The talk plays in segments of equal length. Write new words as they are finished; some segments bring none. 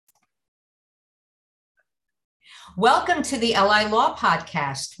Welcome to the LI Law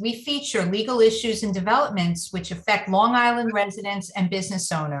Podcast. We feature legal issues and developments which affect Long Island residents and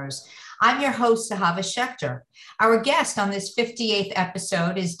business owners. I'm your host, Zahava Schechter. Our guest on this 58th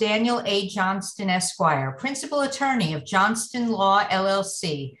episode is Daniel A. Johnston, Esquire, Principal Attorney of Johnston Law,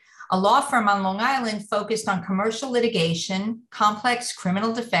 LLC, a law firm on Long Island focused on commercial litigation, complex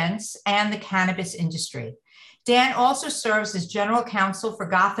criminal defense, and the cannabis industry. Dan also serves as General Counsel for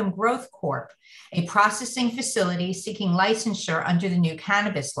Gotham Growth Corp., a processing facility seeking licensure under the new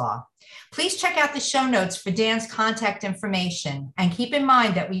cannabis law. Please check out the show notes for Dan's contact information, and keep in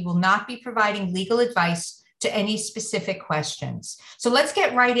mind that we will not be providing legal advice to any specific questions. So let's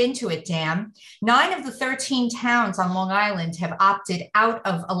get right into it, Dan. 9 of the 13 towns on Long Island have opted out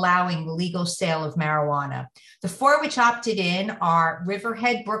of allowing the legal sale of marijuana. The 4 which opted in are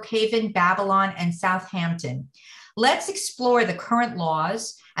Riverhead, Brookhaven, Babylon, and Southampton. Let's explore the current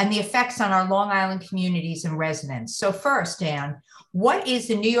laws and the effects on our Long Island communities and residents. So first, Dan, what is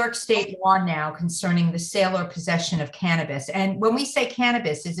the New York State law now concerning the sale or possession of cannabis? And when we say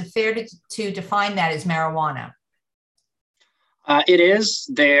cannabis, is it fair to define that as marijuana? It is.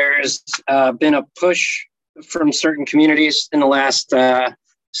 There's been a push from certain communities in the last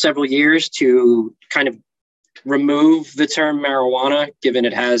several years to kind of remove the term marijuana, given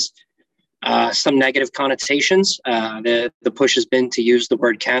it has some negative connotations. The push has been to use the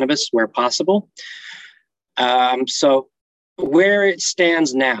word cannabis where possible. So where it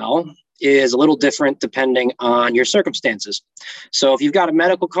stands now is a little different depending on your circumstances. So if you've got a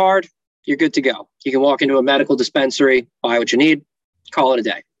medical card, you're good to go. You can walk into a medical dispensary, buy what you need, call it a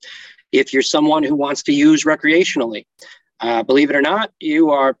day. If you're someone who wants to use recreationally, believe it or not, you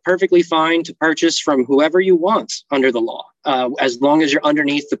are perfectly fine to purchase from whoever you want under the law, as long as you're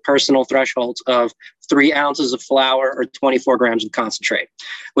underneath the personal thresholds of 3 ounces of flour or 24 grams of concentrate,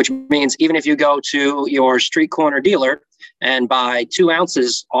 which means even if you go to your street corner dealer and buy 2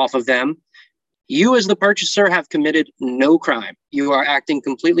 ounces off of them, you as the purchaser have committed no crime. You are acting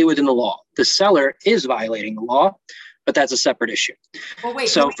completely within the law. The seller is violating the law, but that's a separate issue. Well,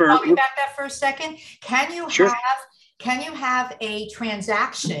 wait, can we talk about that for a second? Can you Sure. Can you have a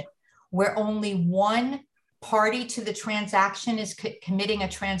transaction where only one party to the transaction is committing a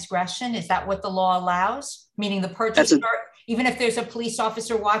transgression? Is that what the law allows? Meaning the purchaser, even if there's a police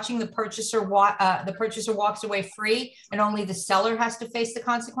officer watching, the purchaser walks away free and only the seller has to face the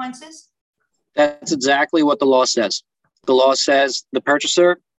consequences? That's exactly what the law says. The law says the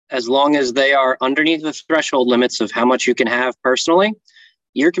purchaser, as long as they are underneath the threshold limits of how much you can have personally,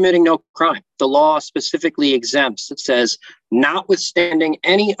 you're committing no crime. The law specifically exempts. It says, notwithstanding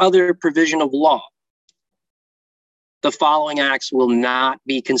any other provision of law, the following acts will not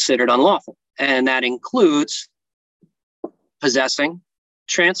be considered unlawful. And that includes possessing,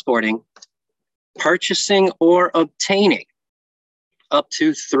 transporting, purchasing, or obtaining up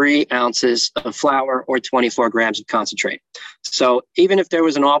to 3 ounces of flour or 24 grams of concentrate. So even if there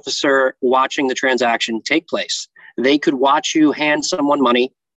was an officer watching the transaction take place, they could watch you hand someone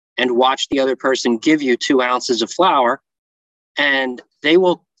money and watch the other person give you 2 ounces of flour. And they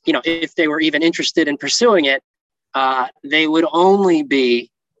will, if they were even interested in pursuing it, they would only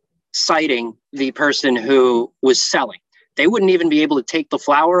be citing the person who was selling. They wouldn't even be able to take the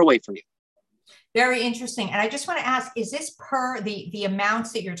flour away from you. Very interesting. And I just want to ask, is this per the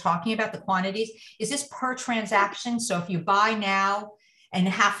amounts that you're talking about, the quantities, is this per transaction? So if you buy now and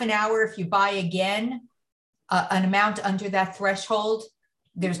half an hour, if you buy again, an amount under that threshold,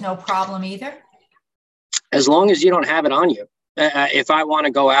 there's no problem either? As long as you don't have it on you. If I want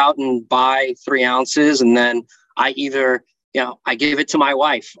to go out and buy 3 ounces and then I either, I give it to my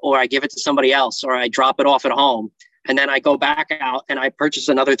wife or I give it to somebody else or I drop it off at home and then I go back out and I purchase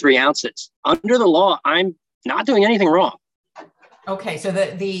another 3 ounces. Under the law, I'm not doing anything wrong. Okay, so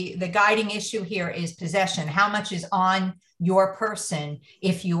the guiding issue here is possession. How much is on your person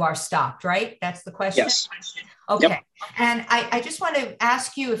if you are stopped, right? That's the question? Yes. Okay. Yep. And I just want to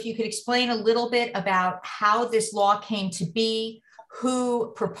ask you if you could explain a little bit about how this law came to be,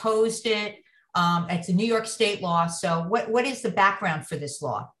 who proposed it. It's a New York State law. So what is the background for this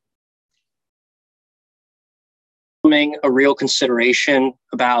law? A real consideration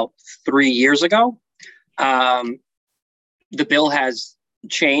about 3 years ago. The bill has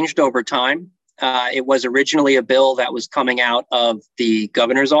changed over time. It was originally a bill that was coming out of the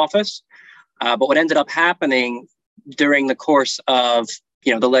governor's office. But what ended up happening during the course of,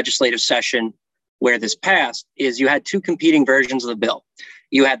 the legislative session where this passed is you had 2 competing versions of the bill.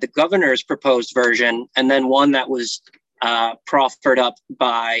 You had the governor's proposed version and then one that was proffered up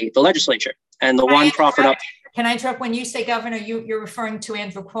by the legislature. And the one proffered up. Can I interrupt? When you say governor, you're referring to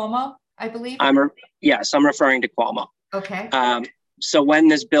Andrew Cuomo? I believe? Yes, I'm referring to Cuomo. Okay. So when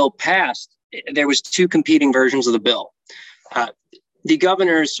this bill passed, there was two competing versions of the bill. The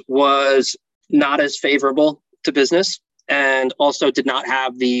governor's was not as favorable to business and also did not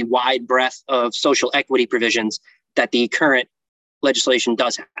have the wide breadth of social equity provisions that the current legislation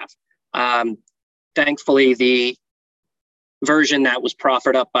does have. Thankfully, the version that was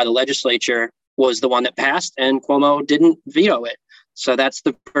proffered up by the legislature was the one that passed, and Cuomo didn't veto it. So that's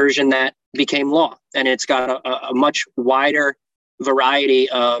the version that became law. And it's got a much wider variety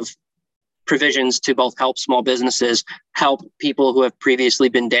of provisions to both help small businesses, help people who have previously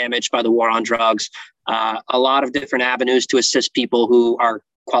been damaged by the war on drugs, a lot of different avenues to assist people who are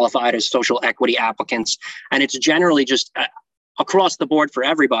qualified as social equity applicants. And it's generally just across the board for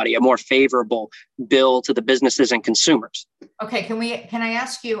everybody, a more favorable bill to the businesses and consumers. Okay, can I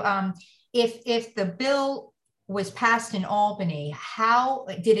ask you, if the bill was passed in Albany, how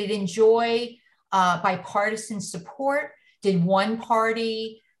did it enjoy bipartisan support? Did one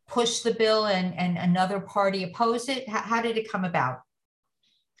party push the bill and another party oppose it? How did it come about?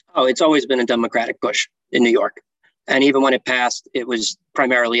 Oh, it's always been a Democratic push in New York. And even when it passed, it was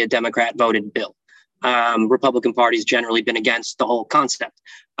primarily a Democrat voted bill. Republican party's generally been against the whole concept.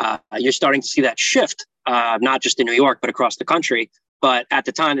 You're starting to see that shift, not just in New York, but across the country. But at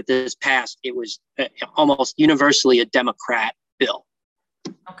the time that this passed, it was almost universally a Democrat bill.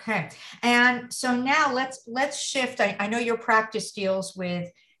 Okay. And so now let's shift. I know your practice deals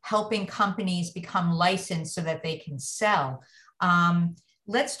with helping companies become licensed so that they can sell.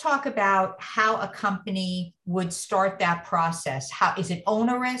 Let's talk about how a company would start that process. How is it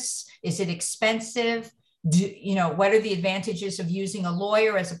onerous? Is it expensive? What are the advantages of using a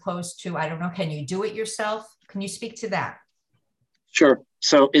lawyer as opposed to, I don't know, can you do it yourself? Can you speak to that? Sure.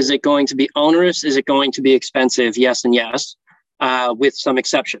 So is it going to be onerous? Is it going to be expensive? Yes and yes, with some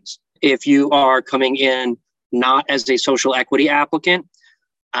exceptions. If you are coming in not as a social equity applicant,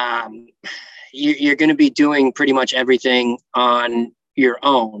 you're going to be doing pretty much everything on your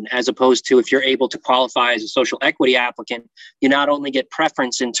own, as opposed to if you're able to qualify as a social equity applicant, you not only get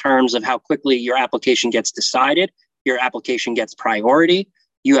preference in terms of how quickly your application gets decided, your application gets priority.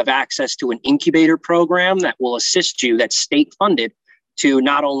 You have access to an incubator program that will assist you, that's state funded, to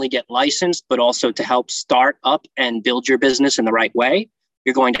not only get licensed, but also to help start up and build your business in the right way.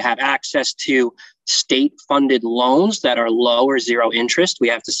 You're going to have access to state funded loans that are low or zero interest. We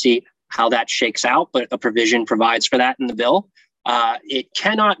have to see how that shakes out, but a provision provides for that in the bill. It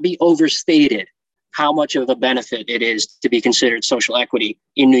cannot be overstated how much of a benefit it is to be considered social equity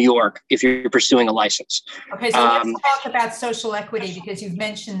in New York if you're pursuing a license. Okay, so let's talk about social equity, because you've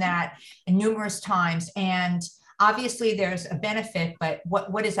mentioned that numerous times. And obviously there's a benefit, but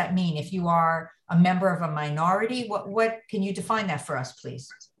what does that mean? If you are a member of a minority, what can you define that for us, please?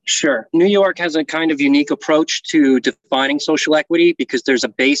 Sure. New York has a kind of unique approach to defining social equity, because there's a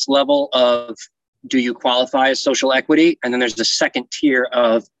base level of, do you qualify as social equity? And then there's the second tier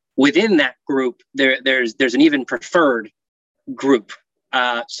of, within that group, there's an even preferred group.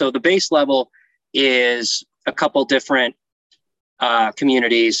 So the base level is a couple different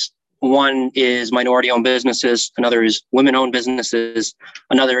communities. One is minority-owned businesses. Another is women-owned businesses.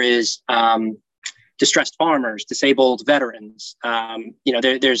 Another is distressed farmers, disabled veterans.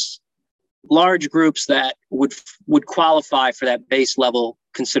 There's large groups that would qualify for that base level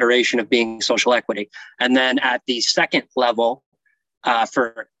consideration of being social equity. And then at the second level,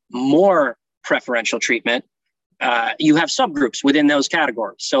 for more preferential treatment, you have subgroups within those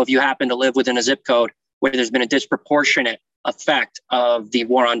categories. So if you happen to live within a zip code where there's been a disproportionate effect of the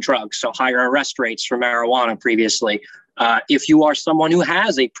war on drugs, so higher arrest rates for marijuana previously, if you are someone who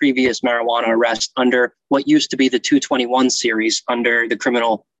has a previous marijuana arrest under what used to be the 221 series under the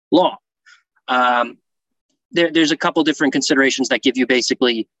criminal law, there's a couple different considerations that give you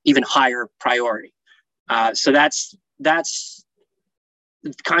basically even higher priority. So that's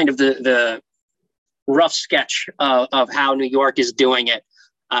kind of the rough sketch of how New York is doing it,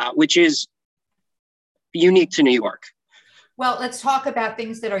 which is unique to New York. Well, let's talk about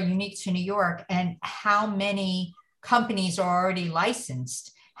things that are unique to New York and how many companies are already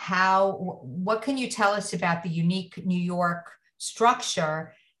licensed. What can you tell us about the unique New York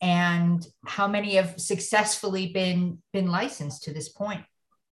structure and how many have successfully been licensed to this point?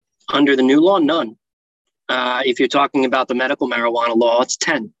 Under the new law, none. If you're talking about the medical marijuana law, it's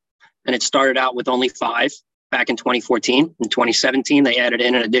 10. And it started out with only 5 back in 2014. In 2017, they added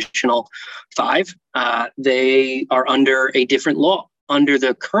in an additional 5. They are under a different law. Under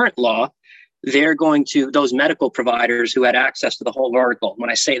the current law, those medical providers who had access to the whole vertical.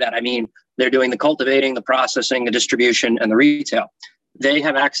 When I say that, I mean they're doing the cultivating, the processing, the distribution, and the retail. they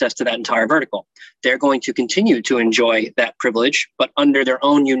have access to that entire vertical. They're going to continue to enjoy that privilege, but under their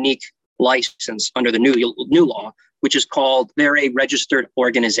own unique license under the new law, which is called, they're a registered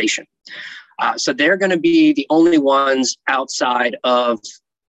organization. So they're going to be the only ones outside of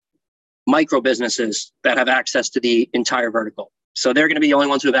micro businesses that have access to the entire vertical. So they're going to be the only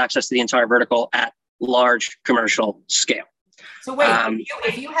ones who have access to the entire vertical at large commercial scale. So wait,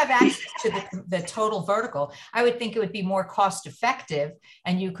 if you have access to the total vertical, I would think it would be more cost effective,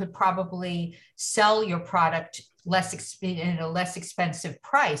 and you could probably sell your product in a less expensive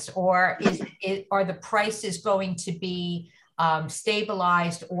price. Or are the prices going to be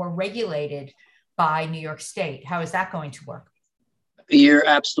stabilized or regulated by New York State? How is that going to work? You're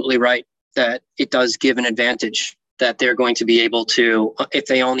absolutely right that it does give an advantage that they're going to be able to, if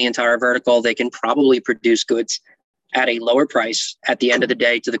they own the entire vertical, they can probably produce goods at a lower price at the end of the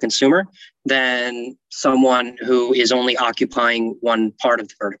day to the consumer than someone who is only occupying one part of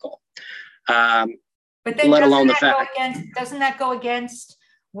the vertical. But then let alone the fact, doesn't that go against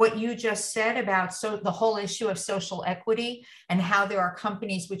what you just said about the whole issue of social equity and how there are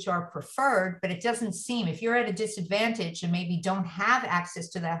companies which are preferred, but it doesn't seem, if you're at a disadvantage and maybe don't have access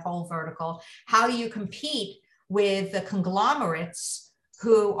to that whole vertical, how do you compete with the conglomerates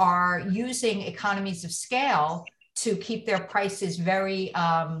who are using economies of scale to keep their prices very,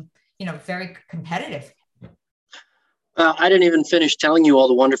 very competitive? I didn't even finish telling you all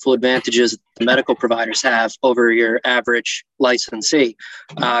the wonderful advantages the medical providers have over your average licensee,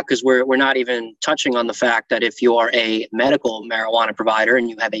 because we're not even touching on the fact that if you are a medical marijuana provider and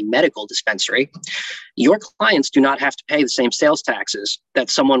you have a medical dispensary, your clients do not have to pay the same sales taxes that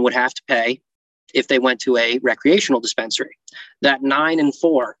someone would have to pay if they went to a recreational dispensary. That 9 and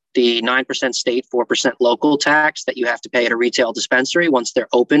 4, the 9% state, 4% local tax that you have to pay at a retail dispensary once they're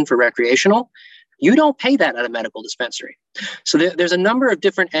open for recreational, you don't pay that at a medical dispensary. So there's a number of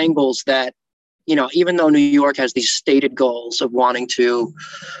different angles that, even though New York has these stated goals of wanting to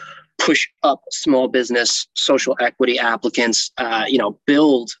push up small business, social equity applicants,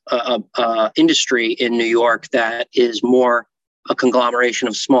 build a industry in New York that is more a conglomeration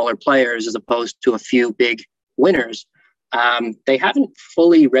of smaller players as opposed to a few big winners, they haven't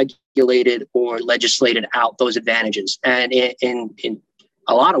fully regulated or legislated out those advantages. And in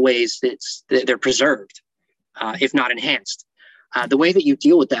a lot of ways, they're preserved, if not enhanced. The way that you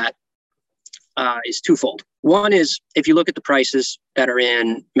deal with that is twofold. One is, if you look at the prices that are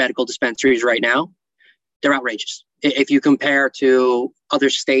in medical dispensaries right now, they're outrageous. If you compare to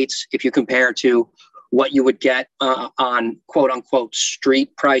other states, if you compare to what you would get on quote unquote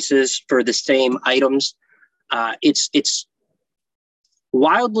street prices for the same items, it's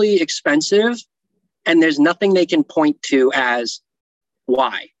wildly expensive, and there's nothing they can point to as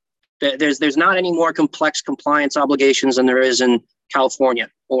why. There's not any more complex compliance obligations than there is in California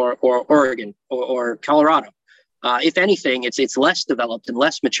or Oregon or Colorado. If anything, it's less developed and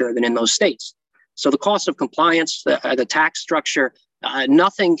less mature than in those states. So the cost of compliance, the tax structure,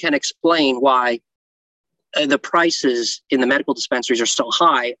 nothing can explain why the prices in the medical dispensaries are so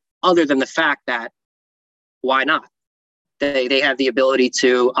high, other than the fact that, why not? They have the ability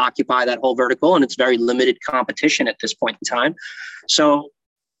to occupy that whole vertical, and it's very limited competition at this point in time. So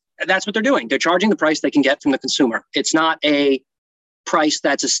that's what they're doing. They're charging the price they can get from the consumer. It's not a price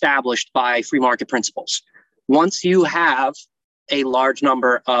that's established by free market principles. Once you have a large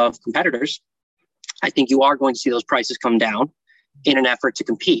number of competitors, I think you are going to see those prices come down in an effort to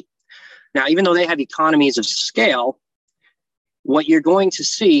compete. Now, even though they have economies of scale, what you're going to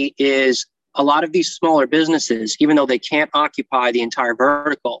see is a lot of these smaller businesses, even though they can't occupy the entire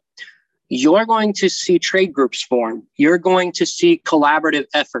vertical, you're going to see trade groups form. You're going to see collaborative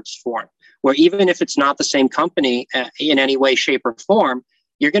efforts form, where even if it's not the same company in any way, shape, or form,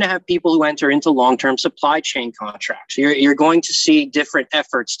 you're going to have people who enter into long-term supply chain contracts. You're going to see different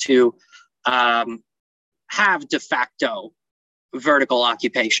efforts to have de facto vertical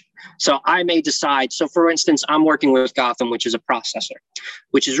occupation. So I may decide, so for instance, I'm working with Gotham, which is a processor,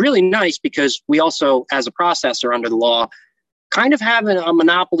 which is really nice because we also, as a processor under the law, kind of have a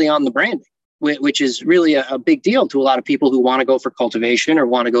monopoly on the branding, which is really a big deal to a lot of people who want to go for cultivation or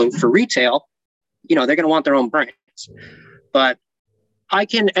want to go for retail. They're going to want their own brands. But I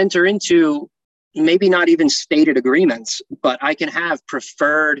can enter into maybe not even stated agreements, but I can have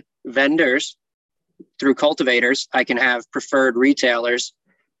preferred vendors through cultivators. I can have preferred retailers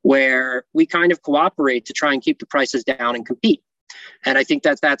where we kind of cooperate to try and keep the prices down and compete. And I think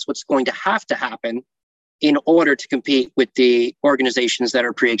that's what's going to happen in order to compete with the organizations that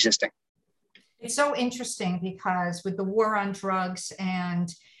are pre-existing. It's so interesting because with the war on drugs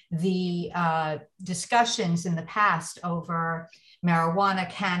and the discussions in the past over marijuana,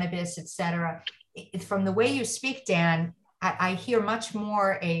 cannabis, et cetera. From the way you speak, Dan, I hear much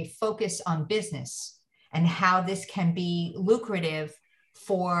more a focus on business and how this can be lucrative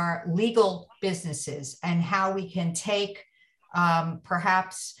for legal businesses, and how we can take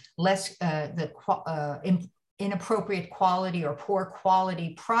perhaps less inappropriate quality or poor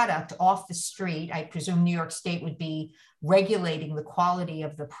quality product off the street. I presume New York State would be regulating the quality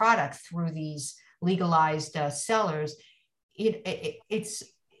of the product through these legalized sellers.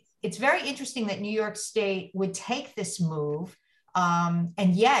 It's very interesting that New York State would take this move,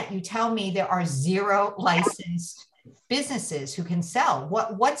 and yet you tell me there are 0 licensed businesses who can sell.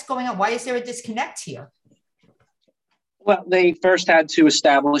 What's going on? Why is there a disconnect here? Well, they first had to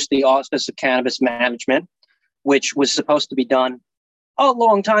establish the Office of Cannabis Management, which was supposed to be done a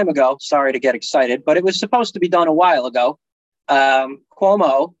long time ago. Sorry to get excited, but it was supposed to be done a while ago.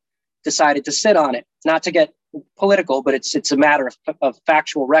 Cuomo decided to sit on it, not to get political, but it's a matter of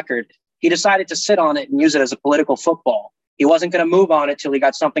factual record. He decided to sit on it and use it as a political football. He wasn't going to move on it till he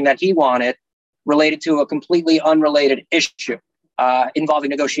got something that he wanted related to a completely unrelated issue involving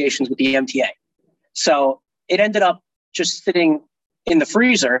negotiations with the MTA. So it ended up just sitting in the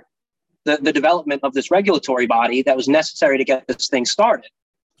freezer, the development of this regulatory body that was necessary to get this thing started.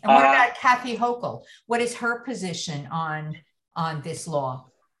 And what about Kathy Hochul? What is her position on this law?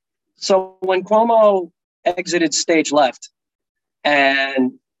 So when Cuomo exited stage left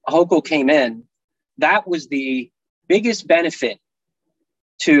and Hochul came in, that was the biggest benefit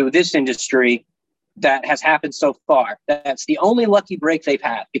to this industry that has happened so far. That's the only lucky break they've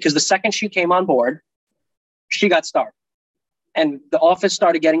had, because the second she came on board, she got started. And the office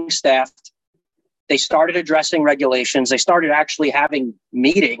started getting staffed. They started addressing regulations. They started actually having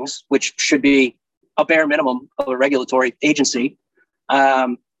meetings, which should be a bare minimum of a regulatory agency.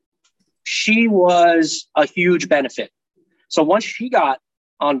 She was a huge benefit. So once she got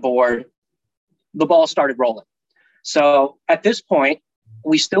on board, the ball started rolling. So at this point,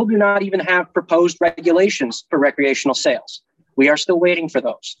 we still do not even have proposed regulations for recreational sales. We are still waiting for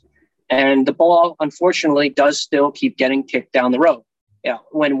those. And the ball, unfortunately, does still keep getting kicked down the road. Yeah,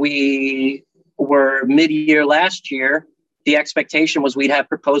 when we were mid-year last year, the expectation was we'd have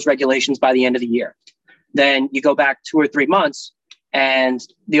proposed regulations by the end of the year. Then you go back 2 or 3 months, and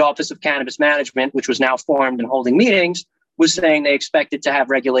the Office of Cannabis Management, which was now formed and holding meetings, was saying they expected to have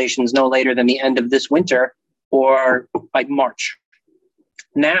regulations no later than the end of this winter or by March.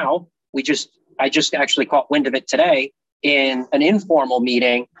 Now, I just actually caught wind of it today in an informal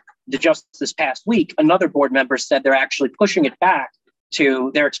meeting. Just this past week, another board member said they're actually pushing it back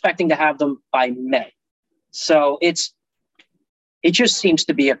they're expecting to have them by May. So it just seems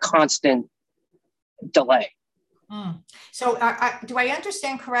to be a constant delay. So do I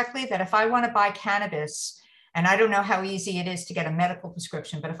understand correctly that if I want to buy cannabis, and I don't know how easy it is to get a medical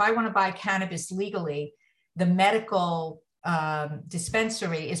prescription, but if I want to buy cannabis legally, the medical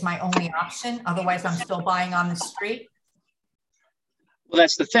dispensary is my only option? Otherwise, I'm still buying on the street? Well,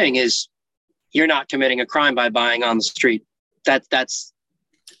 that's the thing, is you're not committing a crime by buying on the street. That's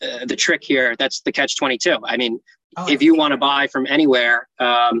the trick here. That's the catch-22. I mean, if you want to buy from anywhere,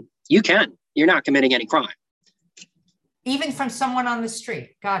 you can. You're not committing any crime. Even from someone on the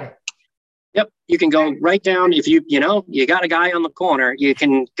street. Got it. Yep. You can go right down. If you got a guy on the corner, you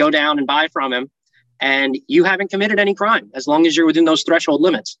can go down and buy from him, and you haven't committed any crime as long as you're within those threshold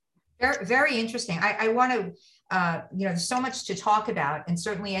limits. Very, very interesting. I want to, there's so much to talk about, and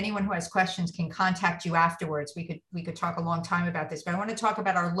certainly anyone who has questions can contact you afterwards. We could talk a long time about this, but I want to talk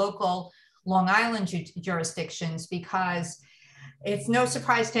about our local Long Island jurisdictions, because it's no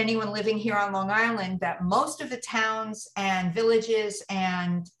surprise to anyone living here on Long Island that most of the towns and villages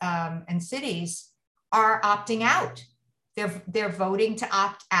and cities are opting out. They're voting to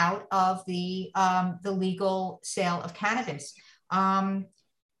opt out of the legal sale of cannabis.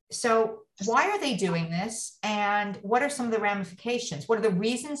 So why are they doing this, and what are some of the ramifications? What are the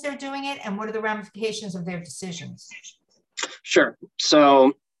reasons they're doing it, and what are the ramifications of their decisions? Sure.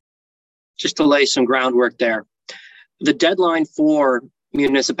 So just to lay some groundwork there, the deadline for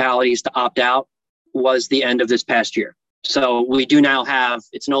municipalities to opt out was the end of this past year. So we do now have,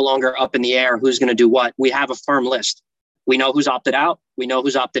 it's no longer up in the air who's going to do what. We have a firm list. We know who's opted out. We know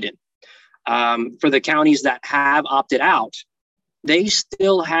who's opted in. For the counties that have opted out, they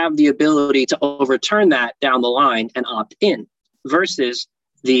still have the ability to overturn that down the line and opt in, versus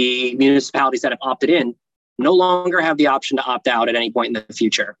the municipalities that have opted in no longer have the option to opt out at any point in the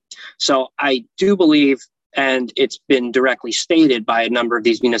future. So I do believe, and it's been directly stated by a number of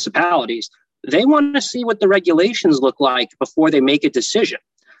these municipalities, they want to see what the regulations look like before they make a decision.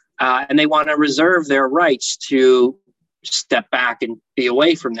 And they want to reserve their rights to step back and be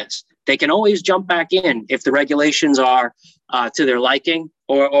away from this. They can always jump back in if the regulations are to their liking,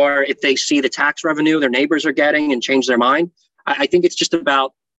 or if they see the tax revenue their neighbors are getting and change their mind. I think it's just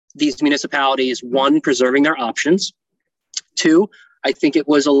about these municipalities, one, preserving their options. Two, I think it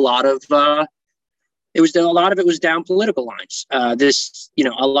was a lot of it was down political lines.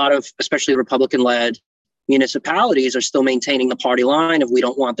 A lot of, especially Republican-led municipalities, are still maintaining the party line of, we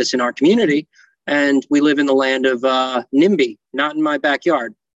don't want this in our community. And we live in the land of NIMBY, not in my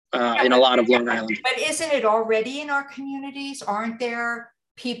backyard, in a lot of Long Island. But isn't it already in our communities? Aren't there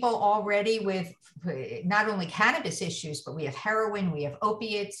people already with not only cannabis issues, but we have heroin, we have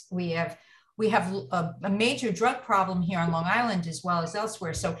opiates, we have a major drug problem here on Long Island as well as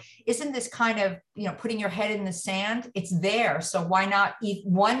elsewhere. So isn't this kind of, putting your head in the sand? It's there. So why not,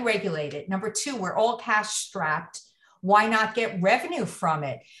 one, regulate it? Number two, we're all cash strapped. Why not get revenue from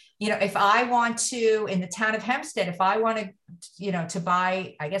it? If I want to, in the town of Hempstead, if I want to, to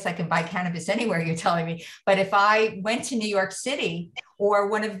buy, I guess I can buy cannabis anywhere, you're telling me. But if I went to New York City or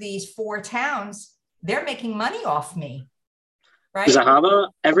one of these 4 towns, they're making money off me. Right? Zahava,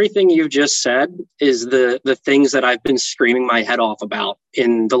 everything you've just said is the things that I've been screaming my head off about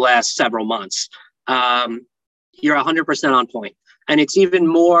in the last several months. You're 100% on point. And it's even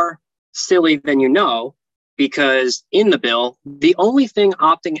more silly than you know, because in the bill, the only thing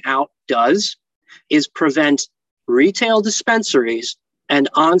opting out does is prevent retail dispensaries and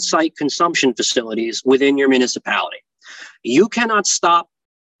on-site consumption facilities within your municipality. You cannot stop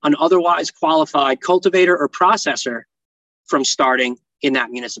an otherwise qualified cultivator or processor from starting in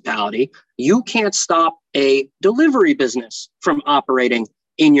that municipality. You can't stop a delivery business from operating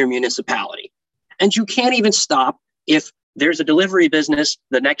in your municipality. And you can't even stop, if there's a delivery business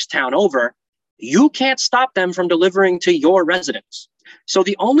the next town over, you can't stop them from delivering to your residents. So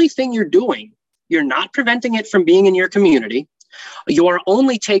the only thing you're doing, you're not preventing it from being in your community. You're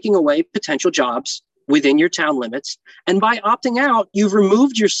only taking away potential jobs within your town limits. And by opting out, you've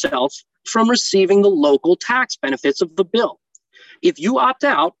removed yourself from receiving the local tax benefits of the bill. If you opt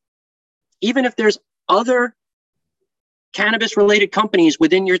out, even if there's other cannabis-related companies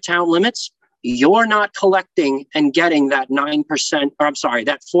within your town limits, you're not collecting and getting that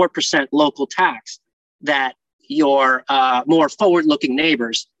 4% local tax that your more forward-looking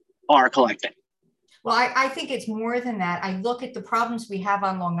neighbors are collecting. Well, I think it's more than that. I look at the problems we have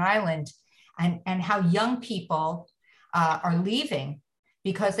on Long Island and how young people are leaving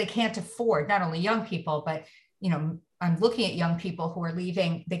because they can't afford, not only young people, but, I'm looking at young people who are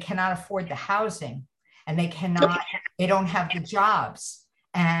leaving, they cannot afford the housing and they don't have the jobs.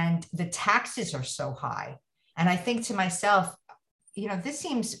 And the taxes are so high. And I think to myself, this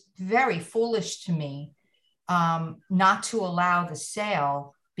seems very foolish to me, not to allow the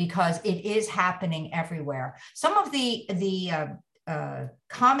sale, because it is happening everywhere. Some of the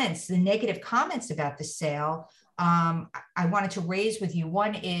comments, the negative comments about the sale, I wanted to raise with you.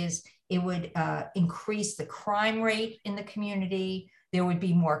 One is it would increase the crime rate in the community. There would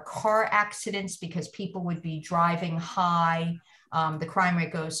be more car accidents because people would be driving high. The crime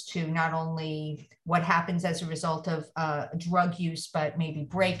rate goes to not only what happens as a result of drug use, but maybe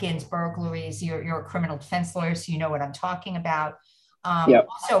break-ins, burglaries. You're a criminal defense lawyer, so you know what I'm talking about.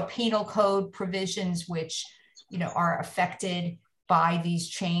 Also, penal code provisions, which are affected by these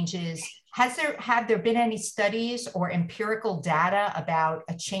changes. Have there been any studies or empirical data about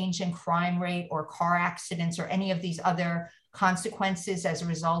a change in crime rate or car accidents or any of these other consequences as a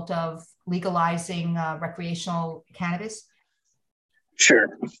result of legalizing recreational cannabis? Sure.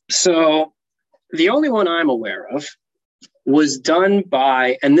 So the only one I'm aware of was done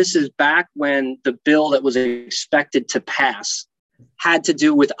by, and this is back when the bill that was expected to pass had to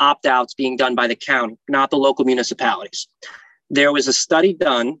do with opt-outs being done by the county, not the local municipalities. There was a study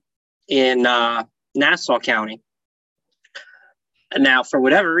done in Nassau County. And now, for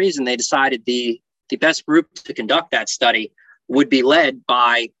whatever reason, they decided the best group to conduct that study would be led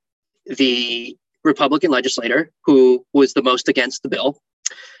by the Republican legislator who was the most against the bill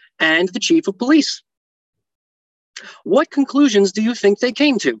and the chief of police. What conclusions do you think they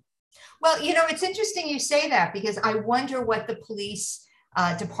came to? Well, it's interesting you say that, because I wonder what the police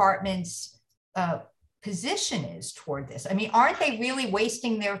department's position is toward this. I mean, aren't they really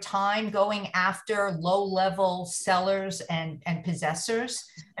wasting their time going after low-level sellers and possessors?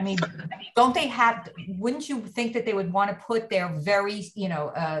 I mean, wouldn't you think that they would want to put their very,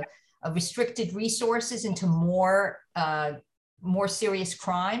 restricted resources into more serious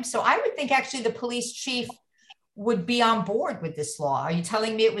crime? So I would think actually the police chief would be on board with this law. Are you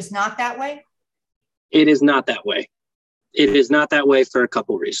telling me it was not that way? It is not that way. It is not that way for a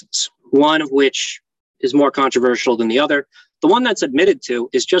couple reasons. One of which is more controversial than the other. The one that's admitted to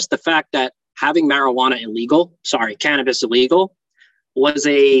is just the fact that having cannabis illegal was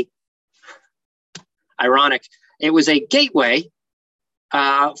ironic. It was a gateway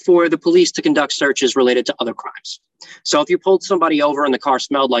for the police to conduct searches related to other crimes. So if you pulled somebody over and the car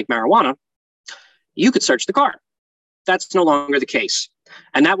smelled like marijuana, you could search the car. That's no longer the case.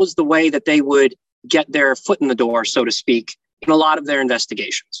 And that was the way that they would get their foot in the door, so to speak, in a lot of their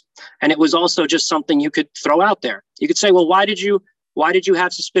investigations. And it was also just something you could throw out there. You could say, well, why did you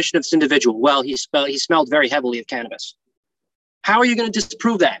have suspicion of this individual? Well, he smelled very heavily of cannabis. How are you going to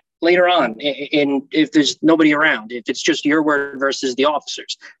disprove that later on if there's nobody around, if it's just your word versus the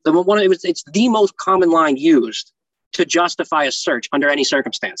officers? It's the most common line used to justify a search under any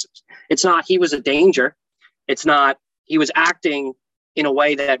circumstances. It's not he was a danger. It's not he was acting in a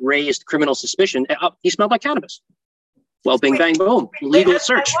way that raised criminal suspicion. He smelled like cannabis. Well, bing, bang, boom, legal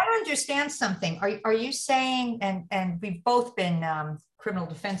search. I want to understand something. Are you saying, and we've both been criminal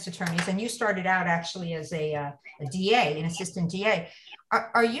defense attorneys, and you started out actually as a DA, an assistant DA.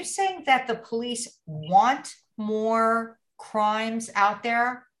 Are you saying that the police want more crimes out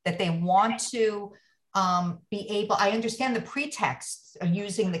there, that they want to be able, I understand the pretext of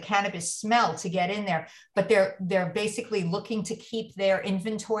using the cannabis smell to get in there, but they're basically looking to keep their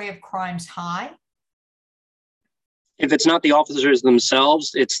inventory of crimes high? If it's not the officers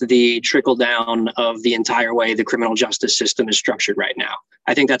themselves, it's the trickle down of the entire way the criminal justice system is structured right now.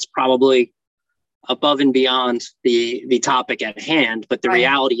 I think that's probably above and beyond the topic at hand. But the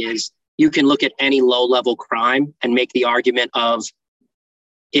reality is you can look at any low level crime and make the argument of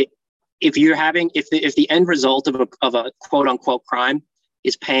it. If the end result of a quote unquote crime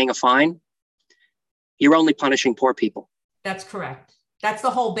is paying a fine, you're only punishing poor people. That's correct. That's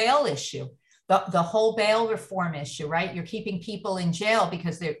the whole bail issue. The whole bail reform issue, right? You're keeping people in jail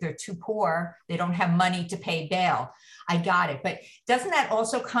because they're too poor. They don't have money to pay bail. I got it. But doesn't that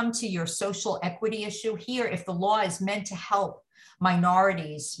also come to your social equity issue here? If the law is meant to help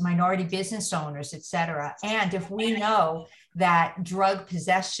minorities, minority business owners, et cetera, and if we know that drug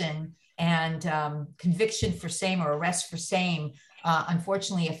possession and conviction for same or arrest for same,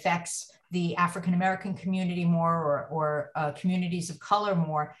 unfortunately affects the African-American community more or communities of color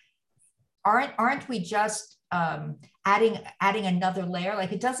more, aren't we just adding another layer?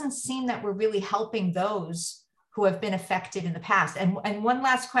 Like, it doesn't seem that we're really helping those who have been affected in the past. And one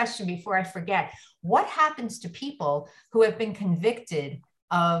last question before I forget, what happens to people who have been convicted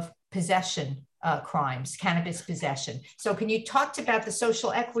of possession crimes, cannabis possession? So can you talk about the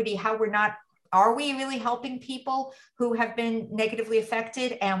social equity, are we really helping people who have been negatively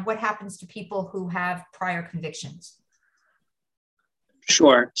affected, and what happens to people who have prior convictions?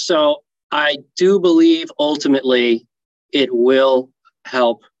 Sure. So I do believe ultimately it will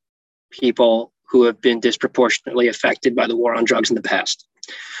help people who have been disproportionately affected by the war on drugs in the past.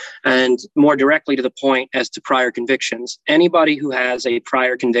 And more directly to the point as to prior convictions, anybody who has a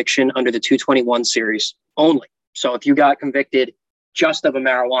prior conviction under the 221 series only. So if you got convicted just of a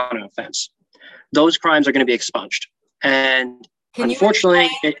marijuana offense, those crimes are going to be expunged. And unfortunately,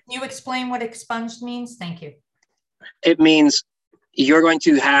 can you explain what expunged means? Thank you. It means you're going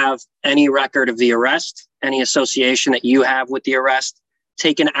to have any record of the arrest, any association that you have with the arrest,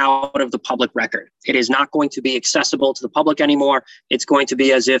 taken out of the public record. It is not going to be accessible to the public anymore. It's going to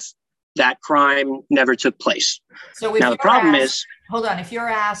be as if that crime never took place. So now the problem is, hold on, if you're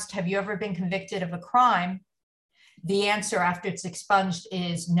asked, have you ever been convicted of a crime? The answer after it's expunged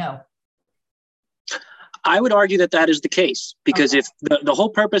is no. I would argue that is the case, because if the whole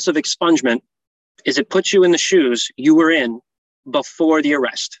purpose of expungement is it puts you in the shoes you were in before the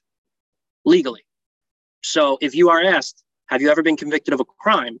arrest, legally. So if you are asked, have you ever been convicted of a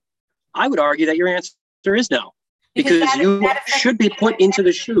crime? I would argue that your answer is no, because you should be put into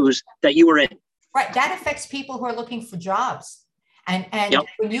the shoes that you were in. Right. That affects people who are looking for jobs. And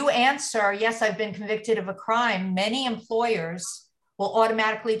when you answer, yes, I've been convicted of a crime, many employers will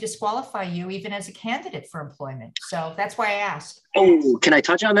automatically disqualify you even as a candidate for employment. So that's why I asked. Oh, can I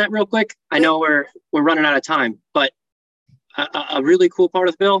touch on that real quick? I know we're running out of time, but a really cool part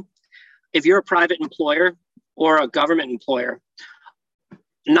of the bill, if you're a private employer or a government employer,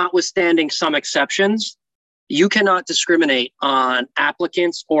 notwithstanding some exceptions, you cannot discriminate on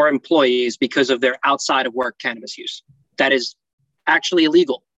applicants or employees because of their outside of work cannabis use. That is actually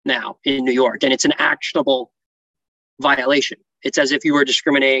illegal now in New York, and it's an actionable violation. It's as if you were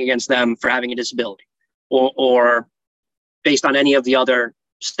discriminating against them for having a disability or based on any of the other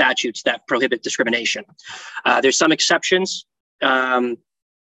statutes that prohibit discrimination. There's some exceptions. The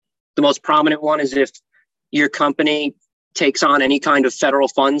most prominent one is if your company takes on any kind of federal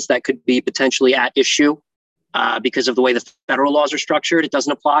funds that could be potentially at issue because of the way the federal laws are structured, it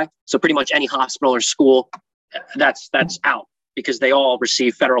doesn't apply. So pretty much any hospital or school, that's out because they all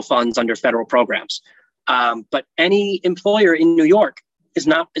receive federal funds under federal programs. But any employer in New York is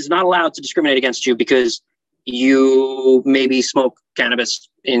not allowed to discriminate against you because you maybe smoke cannabis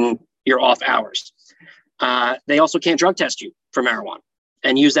in your off hours. They also can't drug test you for marijuana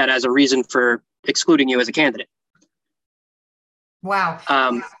and use that as a reason for excluding you as a candidate. Wow.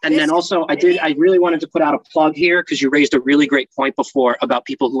 And then also I really wanted to put out a plug here because you raised a really great point before about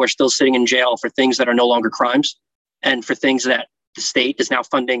people who are still sitting in jail for things that are no longer crimes and for things that the state is now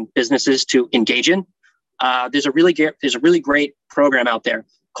funding businesses to engage in. There's a really great program out there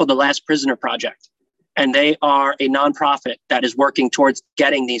called the Last Prisoner Project. And they are a nonprofit that is working towards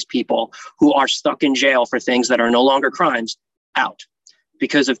getting these people who are stuck in jail for things that are no longer crimes out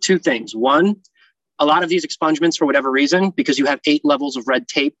because of two things. One, a lot of these expungements, for whatever reason, because you have 8 levels of red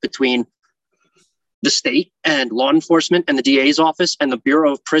tape between the state and law enforcement and the DA's office and the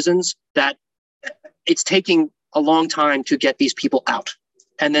Bureau of Prisons, that it's taking a long time to get these people out.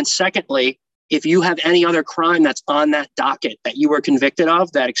 And then secondly, if you have any other crime that's on that docket that you were convicted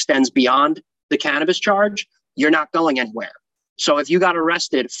of that extends beyond the cannabis charge, you're not going anywhere. So if you got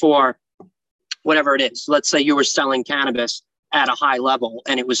arrested for whatever it is, let's say you were selling cannabis at a high level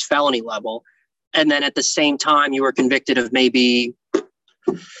and it was felony level, and then at the same time you were convicted of maybe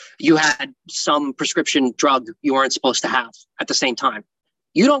you had some prescription drug you weren't supposed to have at the same time,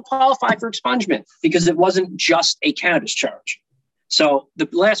 you don't qualify for expungement because it wasn't just a cannabis charge. So the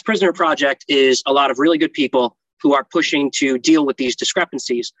Last Prisoner Project is a lot of really good people who are pushing to deal with these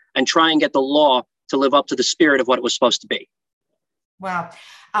discrepancies and try and get the law to live up to the spirit of what it was supposed to be. Wow.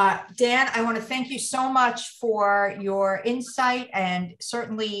 Dan, I want to thank you so much for your insight, and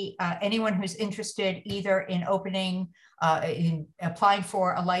certainly anyone who's interested either in in applying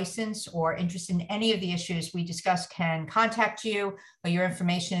for a license or interested in any of the issues we discussed can contact you. Your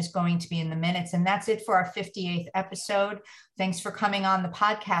information is going to be in the minutes. And that's it for our 58th episode. Thanks for coming on the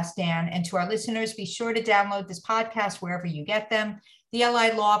podcast, Dan. And to our listeners, be sure to download this podcast wherever you get them. The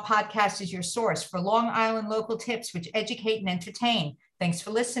LI Law Podcast is your source for Long Island local tips which educate and entertain. Thanks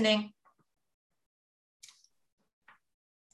for listening.